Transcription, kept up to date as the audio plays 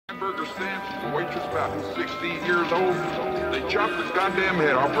burger stand. The waitress about 16 years old. They chopped his goddamn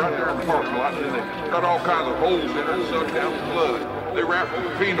head off right there in the parking lot, and they cut all kinds of holes in it and sucked out the blood. They wrapped with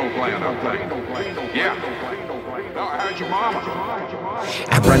a penal gland, I think. Yeah. Now, how's your mama?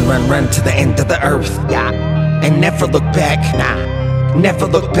 I run to the end of the earth, yeah, and never look back, nah, never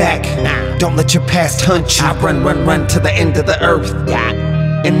look back, nah. Don't let your past hunt you. I run to the end of the earth, yeah,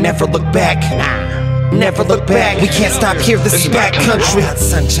 and never look back, nah. Never look back, we can't stop here, this is back country. Got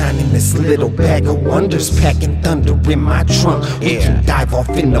sunshine in this little bag of wonders, packing thunder in my trunk. We can dive off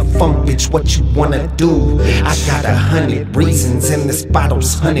in the funk, bitch, what you wanna do? I got 100 reasons and this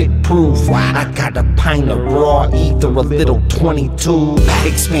bottle's 100 proof. I got a pint of raw ether, a little 22.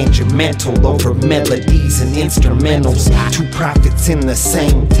 Expand your mental over melodies and instrumentals. Two prophets in the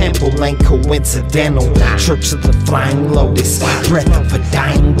same temple ain't coincidental. Church of the Flying Lotus, breath of a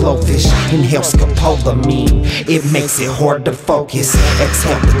dying blowfish. Inhale scopolamine, it makes it hard to focus.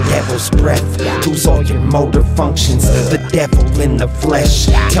 Exhale the devil's breath, lose all your motor functions. The devil in the flesh,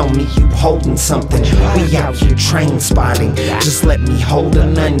 tell me you holding something. We out here train spotting, just let me hold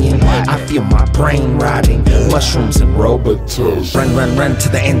an onion. I feel my brain rotting, mushrooms and Robitussin. Run to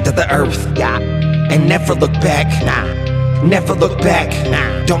the end of the earth, yeah, and never look back, nah, never look back,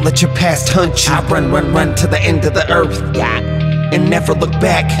 nah. Don't let your past hunt you. I run to the end of the earth, yeah, and never look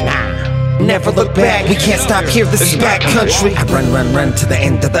back, nah. Never look back, we can't stop here, this is back country. I run to the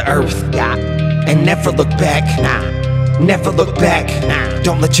end of the earth, yeah, and never look back, nah, never look back, nah.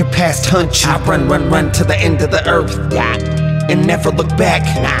 Don't let your past hunt you. I run to the end of the earth, yeah, and never look back,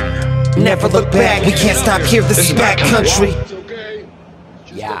 nah, never look back, we can't stop here, this is back country. It's okay.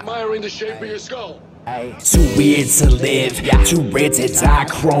 Just admiring the shape of your skull. Too weird to live, too rare to die.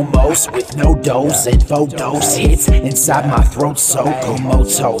 Chromos with no dose and photos hits inside my throat, so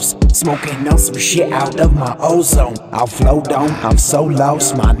comatose. Smoking on some shit out of my ozone. I'll float on, I'm so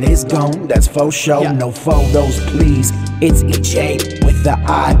lost, mine is gone. That's faux show, no photos please. It's EJ with the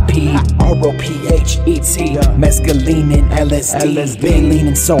IP, R-O-P-H-E-T, mescaline and LSD. Been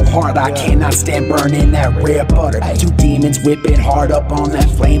leaning so hard I cannot stand burning that rare butter. Two demons whipping hard up on that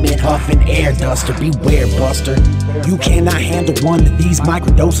flaming huffing air duster. Beware, buster, you cannot handle one of these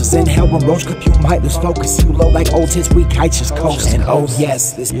microdoses. Inhale when roach clip, you might lose focus. You low like old tits, we kite just coast. And oh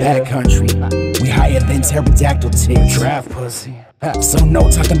yes, this back country, we higher than pterodactyl tits. Draft pussy. So no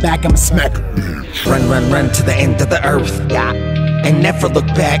talking back, I'ma smack it. Run to the end of the earth, yeah, and never look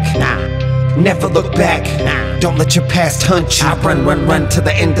back, nah, never look back, nah. Don't let your past hunt you. I run to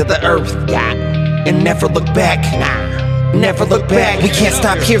the end of the earth, yeah, and never look back, nah, never look back, we can't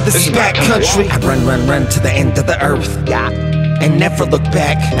stop here, this is back country. I run to the end of the earth, yeah, and never look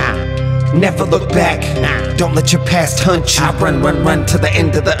back, nah, never look back, nah. Don't let your past hunt you. I run to the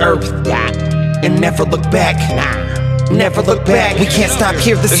end of the earth, yeah, and never look back, nah, never look back, we can't stop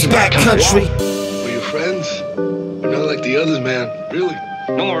here, this is back country. We're your friends. We're not like the others, man. Really.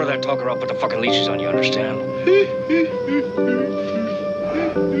 No more of that talk or I'll put the fucking leashes on you, understand?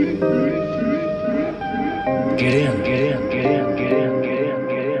 Get in.